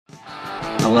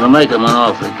I'm gonna make him an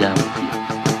offer again with you.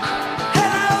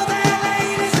 Hello there,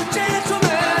 ladies and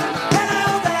gentlemen.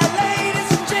 Hello there,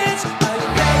 ladies and gents. Are you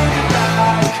ready to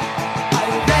rock? Are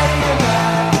you ready to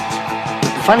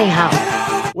rock? Funny how.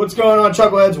 What's going on,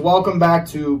 Chuckleheads? Welcome back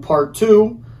to part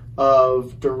 2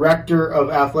 of Director of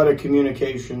Athletic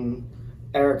Communication,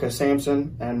 Erikka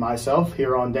Sansom, and myself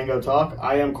here on Dingo Talk.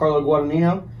 I am Carlo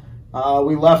Guadagnino.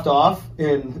 We left off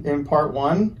in part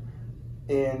 1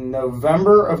 in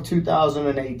November of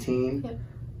 2018. Yep.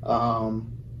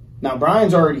 Now,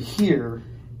 Brian's already here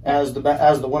as the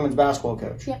women's basketball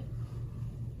coach. Yep.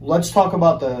 Let's talk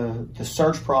about the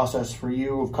search process for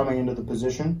you of coming into the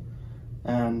position,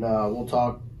 and we'll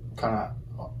talk kind of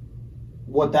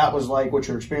what that was like, what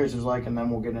your experience was like, and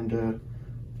then we'll get into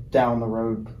down the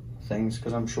road things,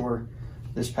 because I'm sure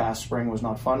this past spring was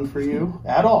not fun for you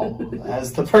at all.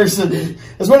 As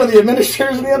one of the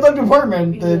administrators in the athletic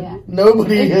department, that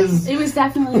nobody is. It was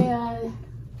definitely a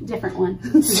different one.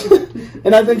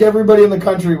 And I think everybody in the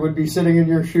country would be sitting in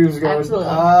your shoes going, Absolutely.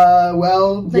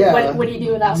 Well, Like, yeah. what do you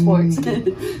do without sports?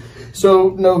 So,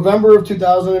 November of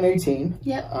 2018.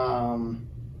 Yep. I'm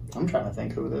trying to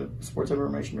think who the sports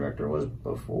information director was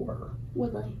before.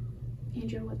 Woodley.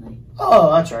 Andrew Woodley.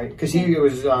 Oh, that's right. Because it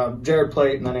was Jared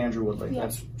Plate and then Andrew Woodley. Yeah.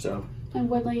 That's so. And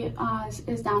Woodley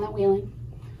is down at Wheeling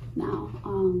now.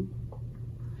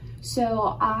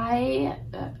 So I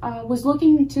was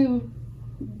looking to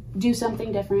do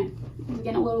something different. I was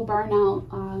getting a little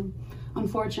burnout.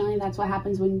 Unfortunately, that's what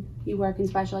happens when you work in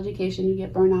special education. You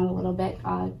get burned out a little bit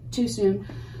too soon.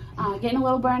 Getting a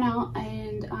little burnout,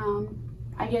 and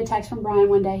I get a text from Brian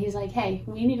one day. He's like, "Hey,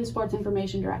 we need a sports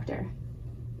information director.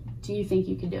 Do you think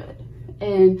you could do it?"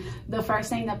 And the first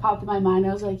thing that popped in my mind,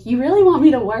 I was like, "You really want me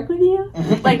to work with you?"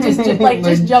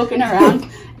 just joking around.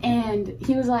 And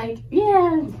he was like,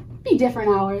 "Yeah, be different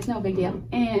hours, no big deal."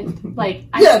 And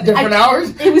different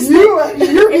hours. It was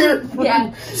you're here.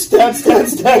 Yeah. Stats.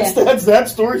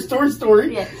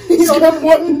 Story. Yeah. He's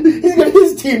got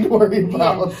his team to worry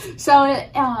about. Yeah. So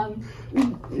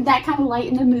that kind of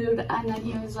lightened the mood, and then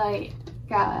he was like,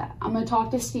 I'm going to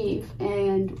talk to Steve,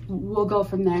 and we'll go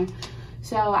from there.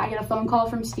 So I get a phone call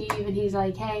from Steve, and he's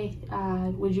like, "Hey,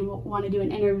 would you want to do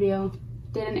an interview?"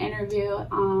 Did an interview,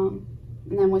 and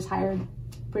then was hired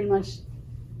pretty much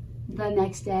the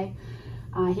next day.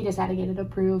 He just had to get it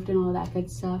approved and all that good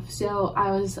stuff. So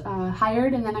I was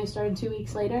hired, and then I started 2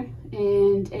 weeks later,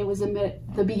 and it was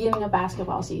the beginning of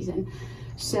basketball season.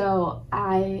 So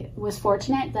I was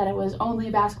fortunate that it was only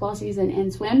basketball season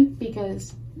and swim,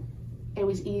 because it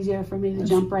was easier for me to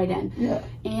jump right in. Yeah.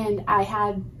 And I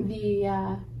had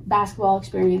the basketball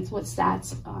experience with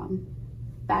stats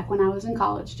back when I was in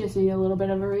college. Just needed a little bit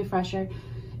of a refresher,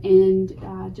 and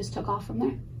just took off from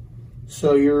there.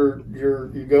 So you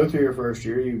go through your first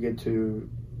year. You get to,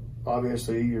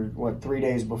 obviously, you're 3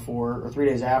 days before or 3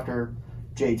 days after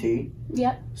JT.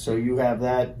 Yep. So you have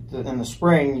that in the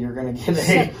spring. You're going to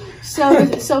get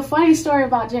So funny story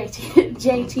about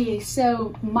JT.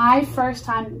 So my first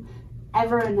time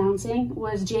ever announcing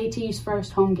was JT's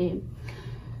first home game.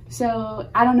 So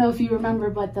I don't know if you remember,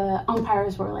 but the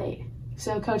umpires were late.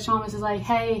 So Coach Thomas is like,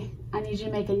 "Hey, I need you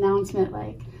to make an announcement,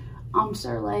 like, umps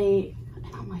are late."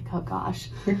 And I'm like, "Oh gosh."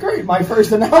 Great, my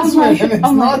first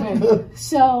announcement.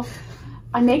 So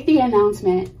I make the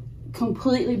announcement,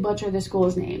 completely butcher the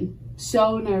school's name.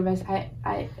 So nervous.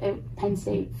 I Penn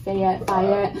State, Fayette.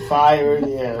 Yeah.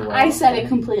 Wow. I said it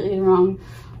completely wrong.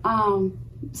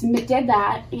 Did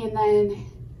that, and then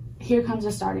here comes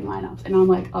the starting lineup, and I'm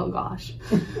like, "Oh gosh."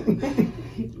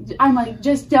 I'm like,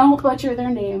 just don't butcher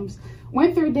their names.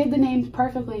 Went through, did the names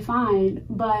perfectly fine,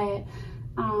 but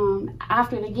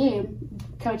after the game,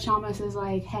 Coach Thomas is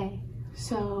like, "Hey,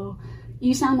 so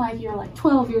you sound like you're like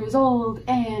 12 years old,"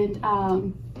 and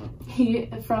he,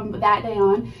 from that day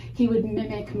on, he would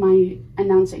mimic my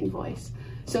announcing voice.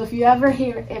 So if you ever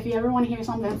want to hear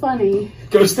something funny,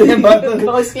 go stand by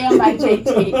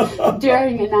JT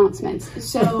during announcements.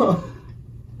 So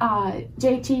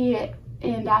JT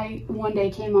and I one day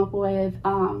came up with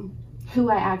who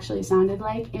I actually sounded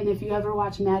like, and if you ever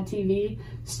watch Mad TV,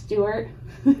 Stuart.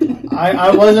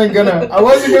 I wasn't gonna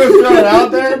throw it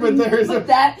out there, but there's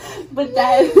that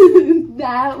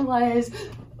was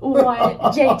what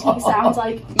JT sounds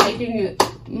like, making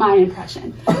my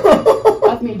impression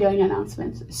of me doing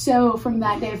announcements. So from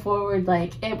that day forward,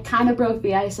 like, it kind of broke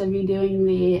the ice of me doing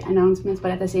the announcements,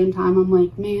 but at the same time, I'm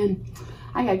like, man,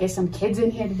 I gotta get some kids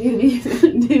in here to do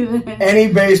this.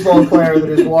 Any baseball player that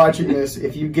is watching this,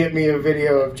 if you get me a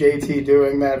video of JT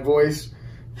doing that voice,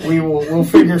 we'll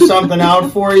figure something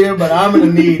out for you, but I'm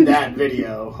gonna need that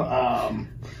video.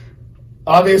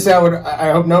 Obviously,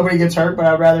 I hope nobody gets hurt, but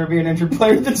I'd rather be an injured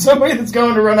player than somebody that's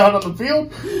going to run out on the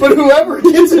field. But whoever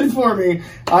gets it for me,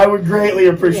 I would greatly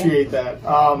appreciate that.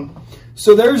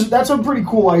 So that's a pretty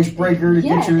cool icebreaker to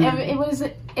get your. It was.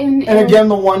 And again,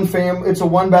 the one fam, it's a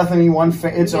one Bethany,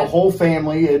 it's a whole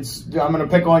family. It's I'm gonna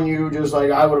pick on you just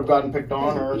like I would have gotten picked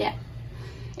on. Or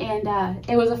and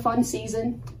it was a fun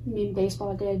season. I mean,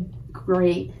 baseball did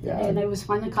great, and it was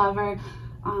fun to cover.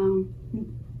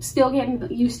 Still getting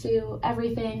used to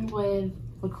everything with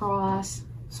lacrosse,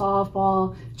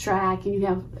 softball, track,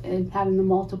 and having the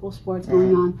multiple sports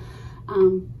going on.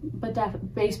 But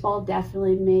baseball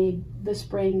definitely made the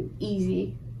spring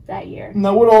easy that year.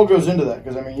 Now, what all goes into that?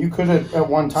 Because, I mean, you could at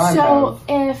one time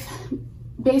if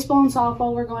baseball and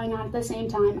softball were going on at the same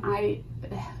time, I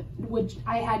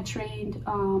had trained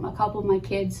a couple of my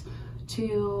kids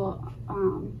to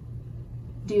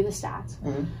do the stats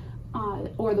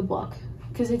or the book.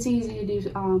 Because it's easy to do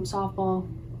softball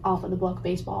off of the book,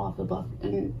 baseball off the book.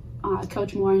 And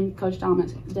Coach Moore and Coach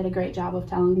Thomas did a great job of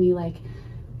telling me, like,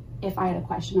 if I had a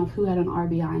question of who had an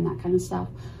RBI and that kind of stuff.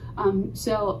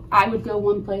 So I would go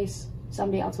one place,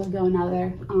 somebody else would go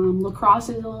another. Lacrosse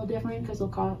is a little different because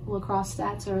lacrosse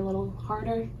stats are a little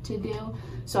harder to do.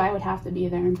 So I would have to be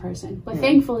there in person. But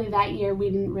thankfully that year we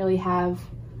didn't really have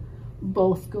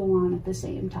both go on at the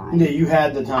same time. Yeah, you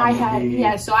had the time.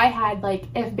 So I had, like,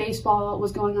 if baseball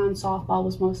was going on, softball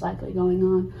was most likely going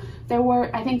on.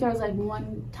 I think there was like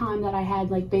one time that I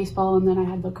had like baseball and then I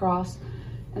had lacrosse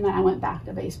and then I went back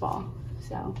to baseball.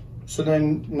 So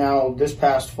then now this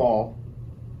past fall,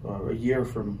 a year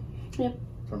from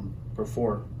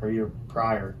before or a year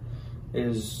prior,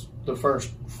 is the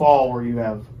first fall where you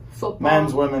have football,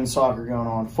 men's, women's soccer going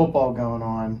on, football going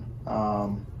on,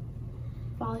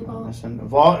 volleyball,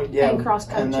 and cross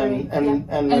country, and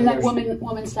then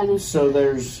women's tennis. So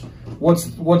there's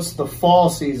what's the fall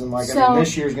season like? So, I mean,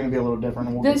 this year's going to be a little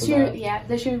different. This year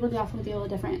will definitely be a little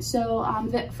different. So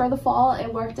for the fall,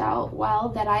 it worked out well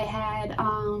that I had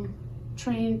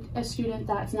trained a student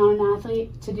that's not an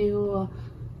athlete to do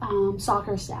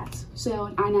soccer stats.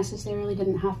 So I necessarily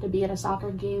didn't have to be at a soccer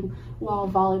game while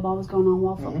volleyball was going on,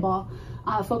 while football.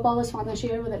 Football was fun this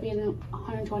year with it being the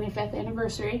 125th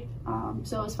anniversary.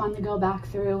 So it was fun to go back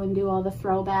through and do all the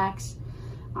throwbacks,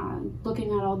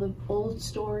 looking at all the old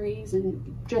stories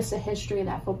and just the history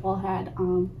that football had.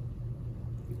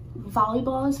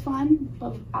 Volleyball is fun,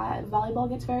 but volleyball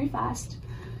gets very fast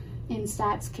and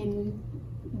stats can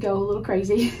go a little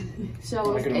crazy.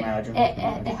 So I can imagine.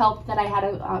 It helped that I had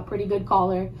a pretty good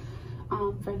caller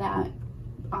for that.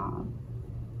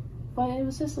 But it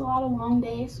was just a lot of long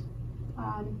days.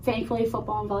 Thankfully,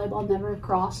 football and volleyball never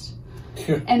crossed.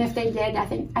 And if they did, I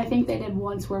think they did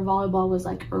once where volleyball was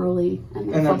like early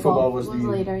and then football was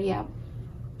later. Yeah.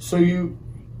 So you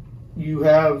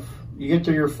get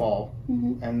through your fall,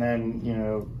 and then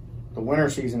the winter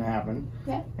season happened.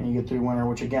 Yeah. And you get through winter,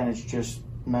 which again is just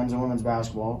men's and women's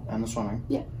basketball and the swimming.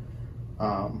 Yeah.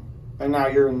 And now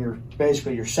you're in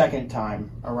basically your second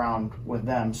time around with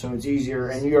them, so it's easier,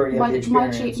 and you already have the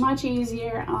experience. Much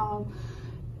easier.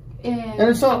 And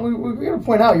it's not. We got to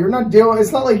point out, you're not dealing.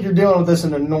 It's not like you're dealing with this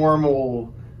in a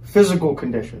normal physical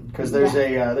condition because there's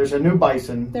a new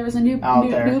bison. There was a new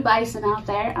bison out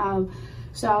there.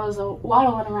 So I was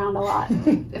waddling around a lot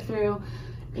through,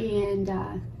 and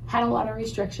had a lot of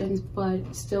restrictions,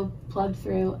 but still plugged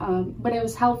through. But it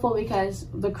was helpful because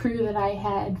the crew that I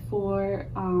had for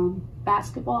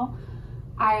basketball,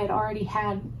 I had already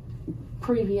had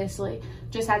previously.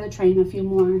 Just had to train a few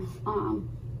more.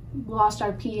 Lost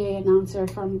our PA announcer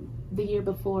from the year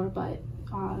before, but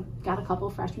got a couple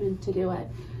freshmen to do it,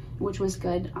 which was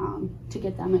good to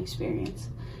get them experience.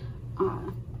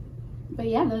 But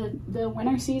yeah, the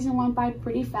winter season went by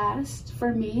pretty fast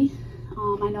for me.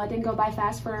 I know it didn't go by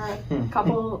fast for a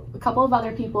couple of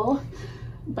other people,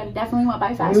 but it definitely went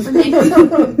by fast for me.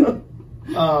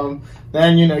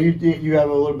 Then you have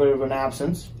a little bit of an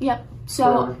absence. Yep.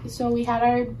 So we had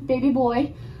our baby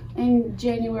boy in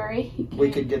January.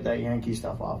 We could get that Yankee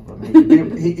stuff off of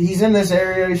him. He's in this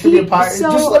area. He should be a Pirate.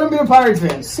 Just let him be a Pirates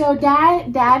fan. So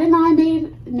Dad and I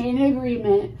made an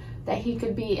agreement that he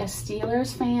could be a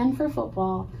Steelers fan for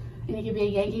football and he could be a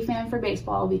Yankee fan for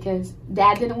baseball because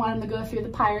Dad didn't want him to go through the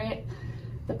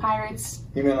Pirates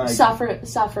you mean like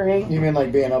suffering. You mean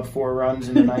like being up 4 runs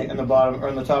in the bottom or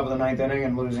in the top of the 9th inning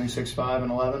and losing 6-5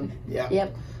 and 11? Yeah.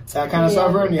 Yep. That kind of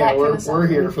suffering? Yeah, we're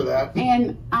here for that.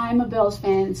 And I'm a Bills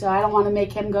fan, so I don't want to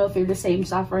make him go through the same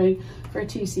suffering for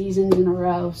 2 seasons in a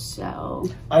row. So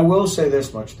I will say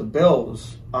this much. The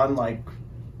Bills, unlike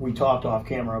we talked off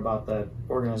camera about the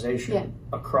organization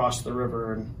across the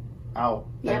river and out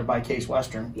there by Case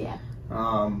Western. Yeah.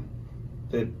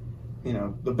 that,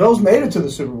 the Bills made it to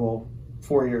the Super Bowl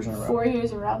 4 years in a row. 4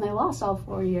 years around, they lost all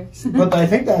 4 years. But I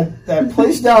think that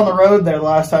place down the road there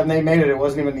last time they made it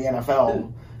wasn't even the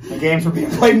NFL. The games were being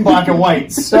played in black and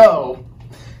white. So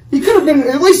he could have been,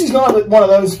 at least he's not one of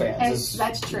those fans.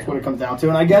 That's true. That's what it comes down to.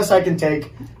 And I guess I can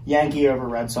take Yankee over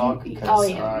Red Sox. Oh,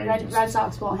 yeah. Red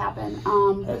Sox won't happen.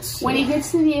 When he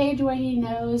gets to the age where he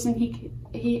knows, and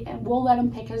we'll let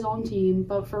him pick his own team.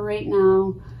 But for right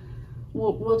now,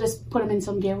 we'll just put him in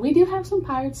some gear. We do have some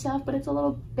Pirate stuff, but it's a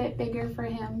little bit bigger for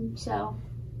him. So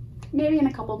maybe in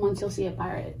a couple of months you'll see a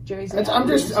Pirate jersey. I'm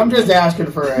just asking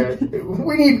for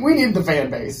we need the fan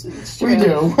base. We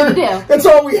do. That's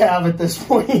all we have at this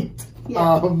point.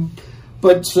 Yeah.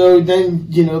 But so then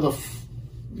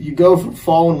you go from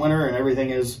fall and winter and everything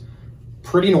is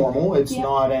pretty normal. It's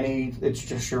not it's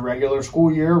just your regular school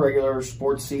year, regular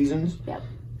sports seasons. Yep.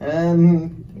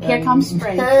 And here comes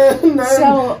spring.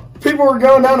 So people were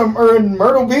going down in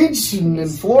Myrtle Beach and in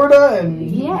Florida,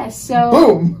 and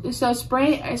boom. So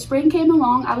spring came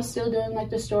along. I was still doing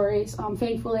like the stories.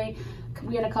 Thankfully,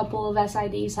 we had a couple of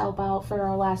SIDs help out for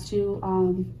our last two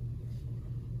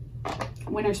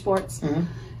winter sports.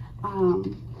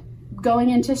 Mm-hmm.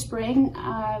 Going into spring,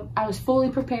 I was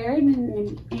fully prepared,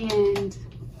 and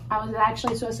I was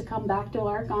actually supposed to come back to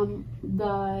work on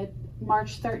the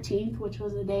March 13th, which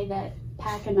was the day that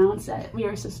PAC announced that we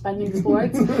were suspending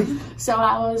sports. So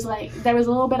I was like, there was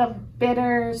a little bit of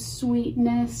bitter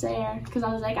sweetness there, because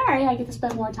I was like, all right, I get to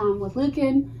spend more time with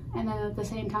Lucan. And then at the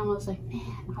same time, I was like,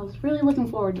 man, I was really looking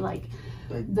forward to like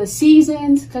the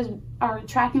seasons, because our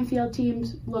track and field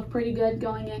teams look pretty good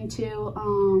going into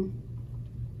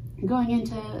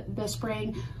the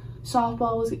spring.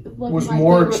 Softball was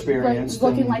more experienced,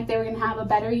 looking like they were going to have a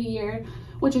better year,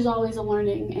 which is always a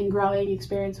learning and growing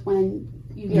experience when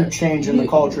you're changing the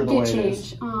culture the way it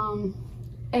is.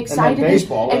 Excited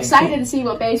to see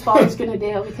what baseball is going to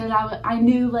do, because I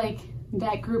knew like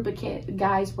that group of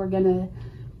guys were going to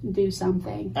do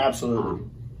something. Absolutely.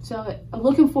 So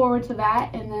looking forward to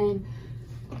that, and then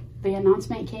the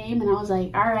announcement came, and I was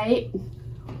like, all right,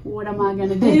 what am I going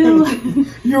to do?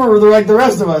 You were like the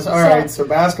rest of us. All right, so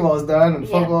basketball is done and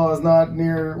football is not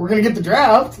near. We're going to get the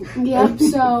draft. Yep.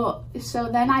 So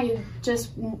then I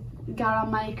just got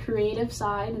on my creative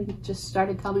side and just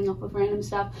started coming up with random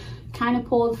stuff. Kind of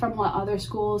pulled from what other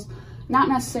schools, not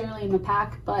necessarily in the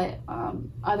PAC, but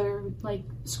other like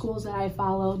schools that I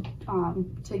followed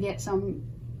to get some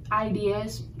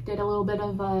ideas. Did a little bit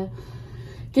of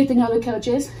get to know the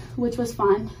coaches, which was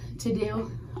fun to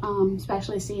do.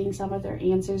 Especially seeing some of their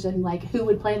answers and like who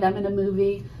would play them in a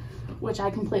movie, which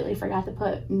I completely forgot to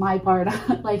put my part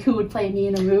on, like who would play me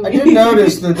in a movie. I did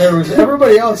notice that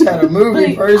everybody else had a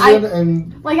movie person,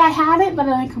 and I had it, but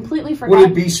I completely forgot.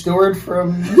 Would it be Stewart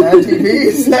from Mad TV?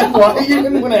 Is that why you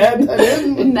didn't want to add that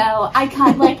in? No, I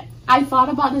thought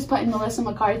about this putting Melissa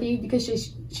McCarthy, because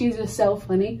she's just so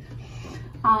funny.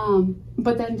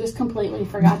 But then just completely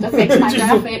forgot to fix my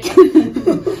graphic.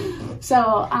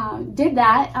 So did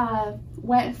that,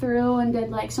 went through and did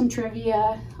like some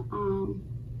trivia,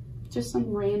 just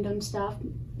some random stuff.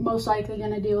 Most likely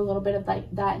going to do a little bit of like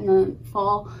that in the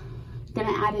fall. Going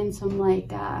to add in some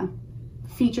like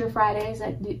feature Fridays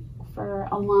for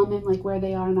alum and like where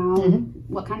they are now, and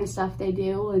what kind of stuff they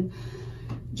do, and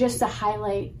just to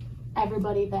highlight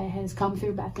everybody that has come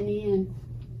through Bethany. And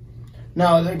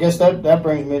now I guess that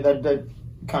brings me, that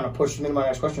kind of pushes me to my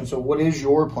next question. So what is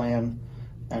your plan?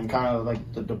 And kind of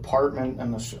like the department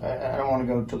and I don't want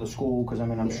to go to the school, because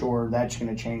I'm sure that's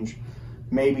going to change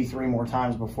maybe 3 more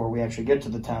times before we actually get to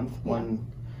the 10th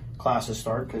when classes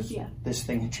start, because this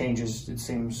thing changes. It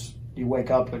seems you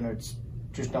wake up and it's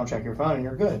just don't check your phone and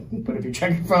you're good. But if you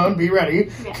check your phone, be ready,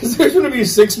 because there's going to be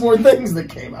 6 more things that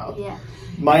came out. Yeah.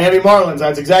 Miami Marlins,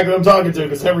 that's exactly what I'm talking to,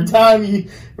 because every time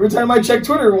I check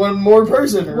Twitter, one more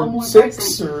person, or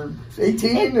 6 or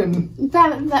 18, and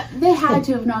that they had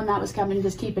to have known that was coming,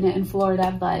 just keeping it in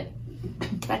Florida, but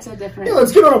that's a different. Yeah,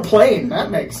 let's get on a plane.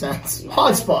 That makes sense.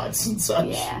 Hotspots and such.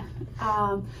 Yeah.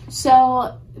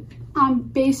 So I'm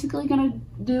basically gonna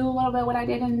do a little bit what I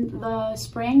did in the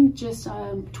spring, just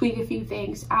tweak a few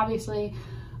things. Obviously,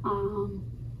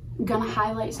 gonna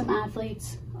highlight some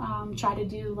athletes. Try to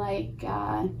do like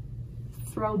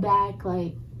throwback,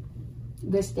 like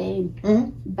this day,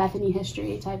 Bethany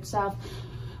history type stuff.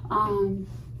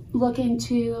 Looking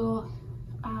to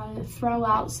throw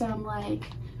out some like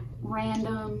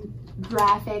random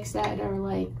graphics that are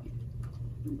like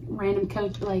random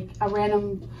coach, like a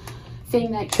random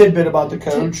thing that tidbit about the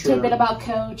coach. Tidbit about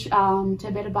coach.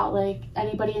 Tidbit about like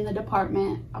anybody in the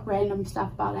department. Random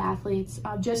stuff about athletes.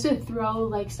 Just to throw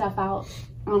like stuff out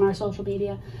on our social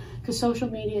media, because social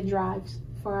media drives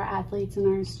for our athletes and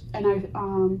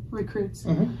our recruits.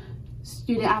 Mm-hmm.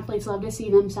 Student athletes love to see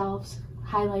themselves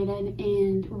highlighted,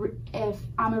 and if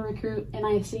I'm a recruit and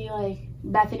I see like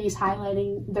Bethany's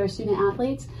highlighting their student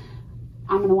athletes,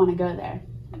 I'm gonna want to go there,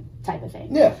 type of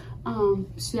thing. Yeah.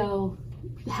 So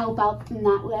help out in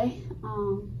that way,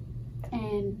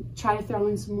 and try to throw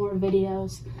in some more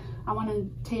videos. I want to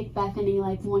take Bethany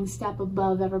like one step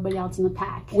above everybody else in the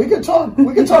pack. We could talk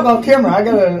off camera. I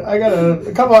got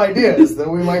a couple ideas that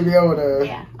we might be able to.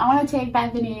 Yeah, I want to take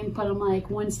Bethany and put them like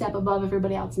one step above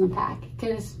everybody else in the pack,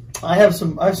 because I have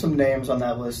some names on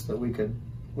that list that we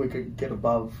could get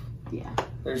above. Yeah.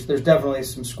 There's definitely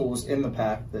some schools in the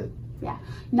pack that. Yeah,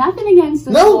 nothing against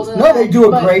the schools. No, they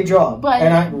do a great job.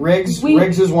 But Riggs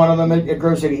is one of them at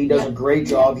Grove City. He does a great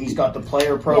job. He's got the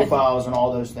player profiles and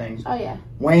all those things. Oh yeah.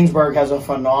 Waynesburg has a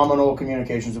phenomenal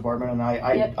communications department, and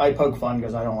I poke fun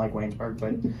because I don't like Waynesburg,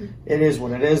 but it is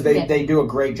what it is. They do a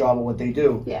great job of what they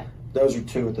do. Yeah. Those are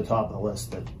two at the top of the list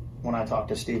that when I talked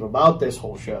to Steve about this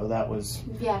whole show, that was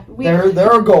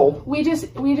they're a goal. We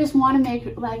just want to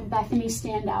make like Bethany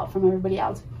stand out from everybody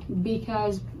else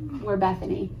because we're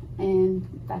Bethany. And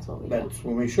that's what we do. That's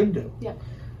what we should do. Yep.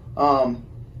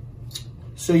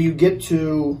 So you're going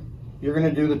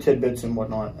to do the tidbits and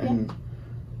whatnot, and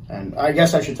I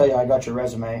guess I should tell you I got your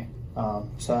resume.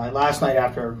 So last night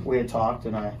after we had talked,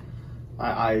 and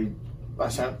I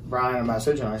sent Brian a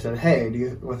message and I said, hey,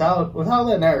 without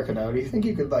letting Erikka know, do you think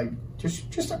you could like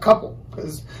just a couple?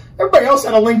 Because everybody else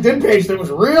had a LinkedIn page that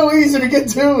was real easy to get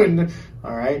to, and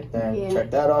all right, then check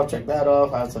that off.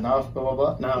 That's enough. Blah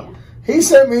blah blah. No. Yeah. He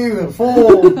sent me the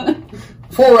full.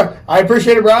 I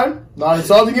appreciate it, Brian. Not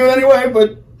insulting you in any way,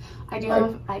 but I do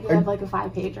have like a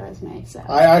 5-page resume. So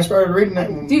I started reading it.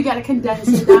 I do got to condense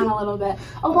it down a little bit.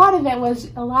 A lot of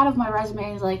my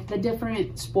resume is like the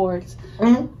different sports.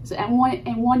 Mm-hmm. So,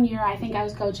 in one year, I think I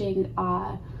was coaching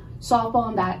softball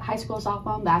and high school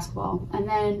softball and basketball, and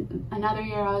then another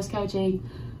year I was coaching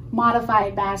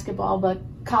modified basketball, but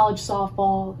college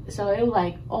softball. So it was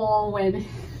like all went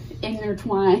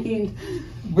intertwined.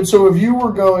 But so if you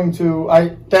were going to, I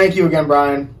thank you again,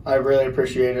 Brian. I really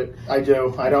appreciate it. I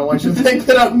do. I don't want you to think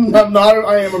that I'm not.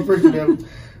 I am appreciative.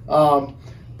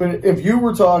 But if you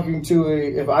were talking to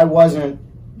if I wasn't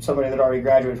somebody that already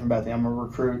graduated from Bethany, I'm a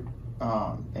recruit,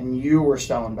 and you were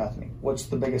selling Bethany, what's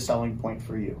the biggest selling point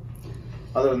for you,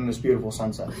 other than this beautiful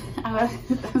sunset? I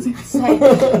was going to say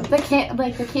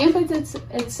the campus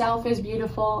itself is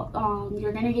beautiful.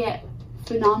 You're going to get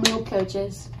phenomenal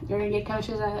coaches. You're going to get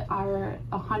coaches that are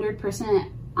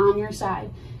 100% on your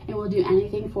side and will do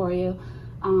anything for you.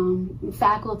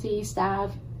 Faculty,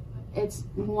 staff, it's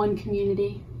one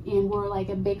community, and we're like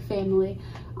a big family.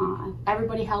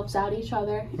 Everybody helps out each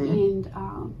other, and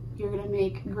you're going to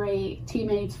make great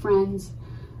teammates, friends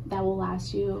that will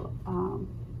last you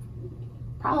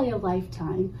probably a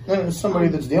lifetime. And as somebody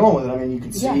that's dealing with it, I mean, you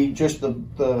can see just the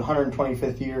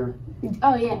 125th year.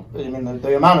 Oh, yeah. I mean,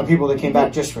 the amount of people that came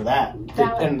back just for that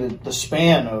and the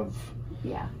span of.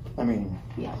 Yeah. I mean.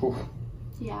 Yeah. Oof.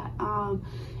 Yeah.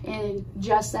 And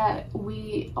just that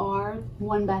we are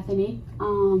one Bethany.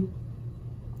 I'm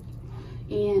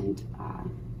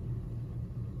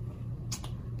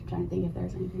trying to think if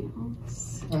there's anything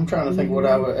else. I'm trying to think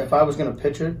if I was going to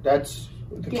pitch it, that's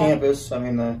the campus. I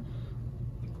mean,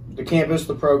 the campus,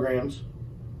 the programs,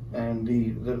 and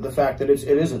the fact that it's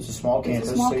a small campus.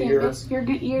 It's a small campus. You're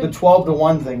the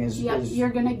 12-to-1 thing is. You're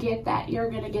gonna get that. You're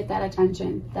gonna get that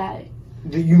attention that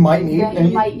you might need, and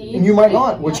you might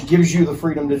not, which gives you the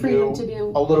freedom to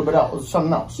do a little bit else,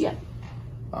 something else. Yeah.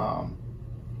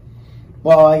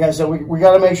 Well, like I said, we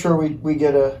got to make sure we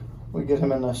get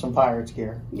him in some Pirates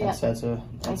gear. Yeah.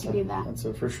 That's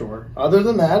for sure. Other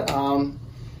than that,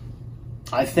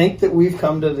 I think that we've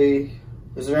come to the.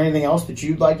 Is there anything else that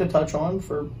you'd like to touch on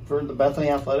for the Bethany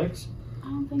Athletics? I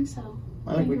don't think so.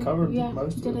 I think we covered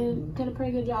most of it. Did a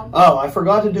pretty good job. Oh, I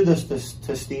forgot to do this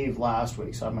to Steve last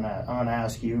week, so I'm gonna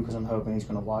ask you because I'm hoping he's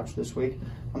gonna watch this week.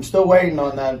 I'm still waiting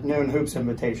on that Noon Hoops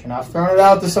invitation. I've thrown it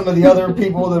out to some of the other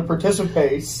people that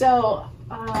participate. So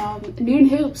Noon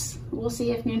Hoops. We'll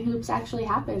see if Noon Hoops actually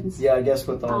happens. Yeah, I guess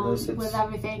with all this, with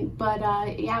everything. But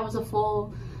it was a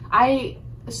full. I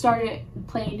started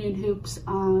playing Noon Hoops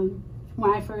when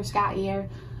I first got here.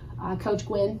 Coach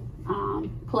Gwynn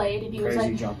played, and he was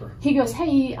like, jumper. He goes,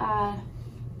 hey,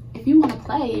 if you want to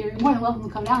play, you're more than welcome to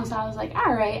come down. So I was like,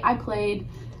 all right. I played,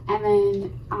 and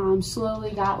then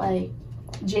slowly got like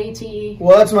JT.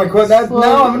 Well, that's my question.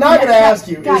 No, I'm not going to ask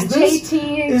you. Got Is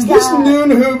JT. this Noon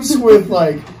Hoops with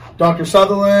like Dr.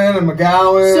 Sutherland and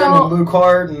McGowan and Luke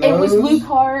Hart? And it was those? Luke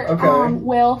Hart, Okay.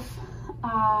 Wilf,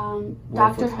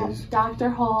 Wilf with Dr.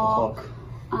 Hall.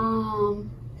 Hook.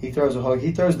 He throws a hook.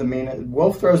 He throws the meanest.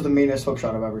 Wolf throws the meanest hook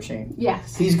shot I've ever seen.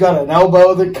 Yes. He's got an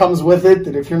elbow that comes with it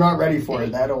that if you're not ready for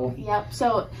it, that'll. Yep.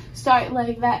 So start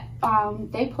like that.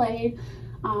 They played.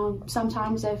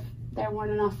 Sometimes if there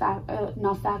weren't enough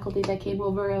faculty that came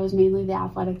over, it was mainly the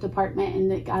athletic department,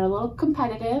 and it got a little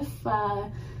competitive.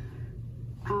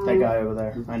 That guy over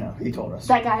there, I know. He told us.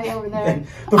 That guy over there.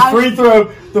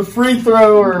 the free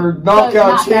throw or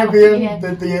knockout champion. Yeah.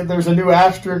 That there's a new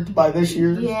asterisk by this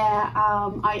year. Yeah,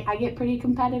 I get pretty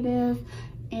competitive,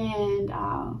 and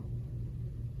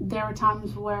there were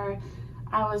times where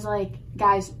I was like,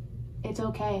 guys, it's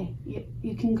okay.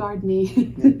 You can guard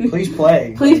me. Please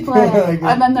play. Please play.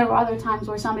 And then there were other times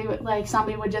where somebody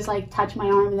would just like touch my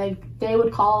arm and they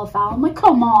would call a foul. I'm like,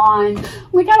 come on.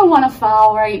 I'm like, I don't want a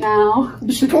foul right now.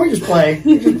 Can we just play?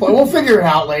 We'll figure it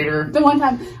out later. The one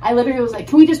time I literally was like,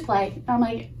 can we just play? And I'm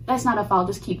like, that's not a foul,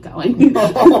 just keep going.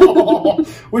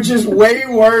 Which is way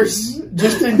worse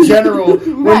just in general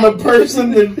when the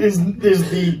person that is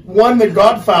the one that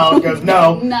got fouled goes,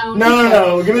 no,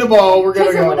 give me the ball, we're going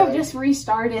to go. Because it would have just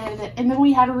restarted, and then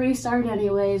we had to restart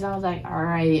anyways. I was like, all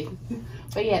right.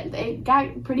 But yeah, it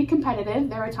got pretty competitive.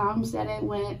 There were times that it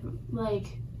went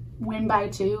like win by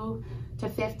 2 to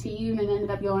 15 and ended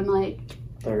up going like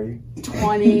 30,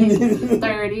 20,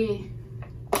 30.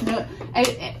 No,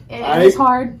 it was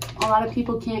hard. A lot of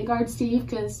people can't guard Steve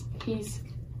because he's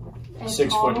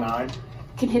 6'9".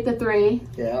 Can hit the 3.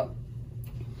 Yeah.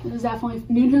 It was definitely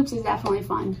Noon Hoops is definitely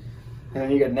fun. And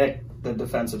then you got Nick, the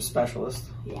defensive specialist.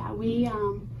 Yeah, we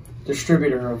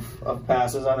distributor of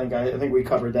passes. I think we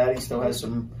covered that. He still has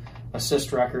some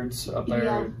assist records up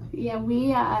there. Yeah,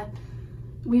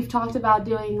 we've talked about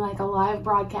doing like a live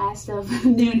broadcast of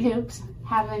Noon Hoops,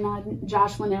 having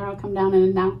Josh Lanero come down and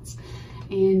announce.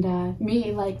 And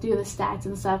me like do the stats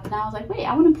and stuff, and I was like, "Wait,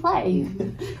 I want to play."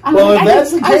 If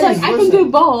that's the case, I can do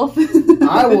both.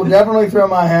 I will definitely throw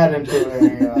my hat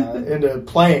into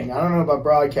playing. I don't know about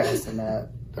broadcasting that.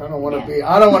 I don't want to be.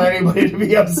 I don't want anybody to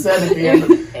be upset at the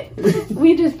end.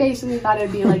 We just basically thought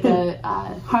it'd be like a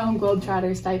Harlem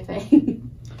Globetrotters type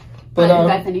thing, but in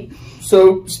Bethany.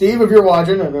 So, Steve, if you're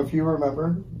watching, and if you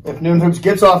remember, if Noon Hoops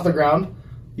gets off the ground,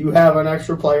 you have an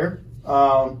extra player.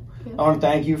 I want to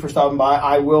thank you for stopping by.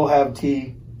 I will have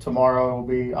tea tomorrow.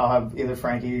 I'll have either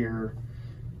Frankie or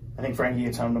I think Frankie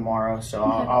gets home tomorrow, so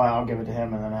I'll give it to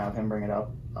him and then have him bring it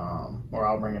up, or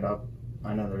I'll bring it up.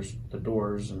 I know there's the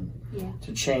doors and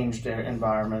to change the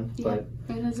environment, but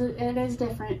it is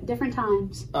different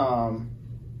times.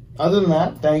 Other than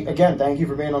that, thank you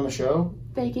for being on the show.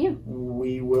 Thank you.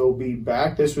 We will be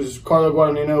back. This was Carlo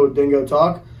Guadagnino with Dingo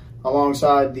Talk,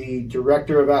 alongside the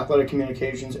Director of Athletic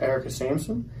Communications, Erikka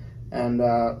Sansom. And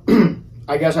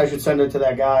I guess I should send it to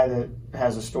that guy that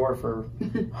has a store for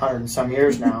 100 and some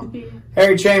years now.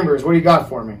 Harry Chambers, what do you got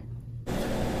for me?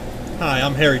 Hi,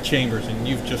 I'm Harry Chambers, and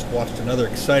you've just watched another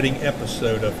exciting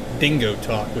episode of Dingo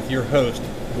Talk with your host,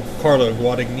 Carlo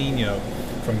Guadagnino,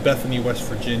 from Bethany, West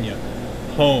Virginia,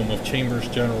 home of Chambers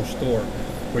General Store,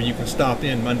 where you can stop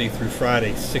in Monday through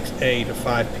Friday, 6A to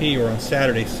 5P, or on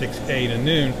Saturday, 6A to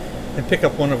noon, and pick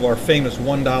up one of our famous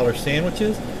 $1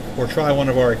 sandwiches, or try one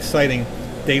of our exciting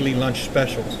daily lunch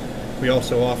specials. We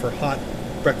also offer hot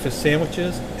breakfast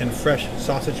sandwiches and fresh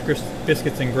sausage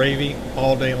biscuits and gravy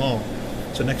all day long.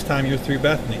 So next time you're through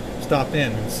Bethany, stop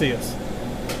in and see us.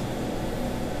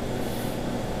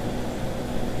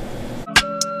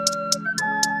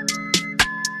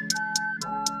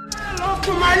 Hello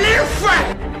to my little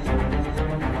friend.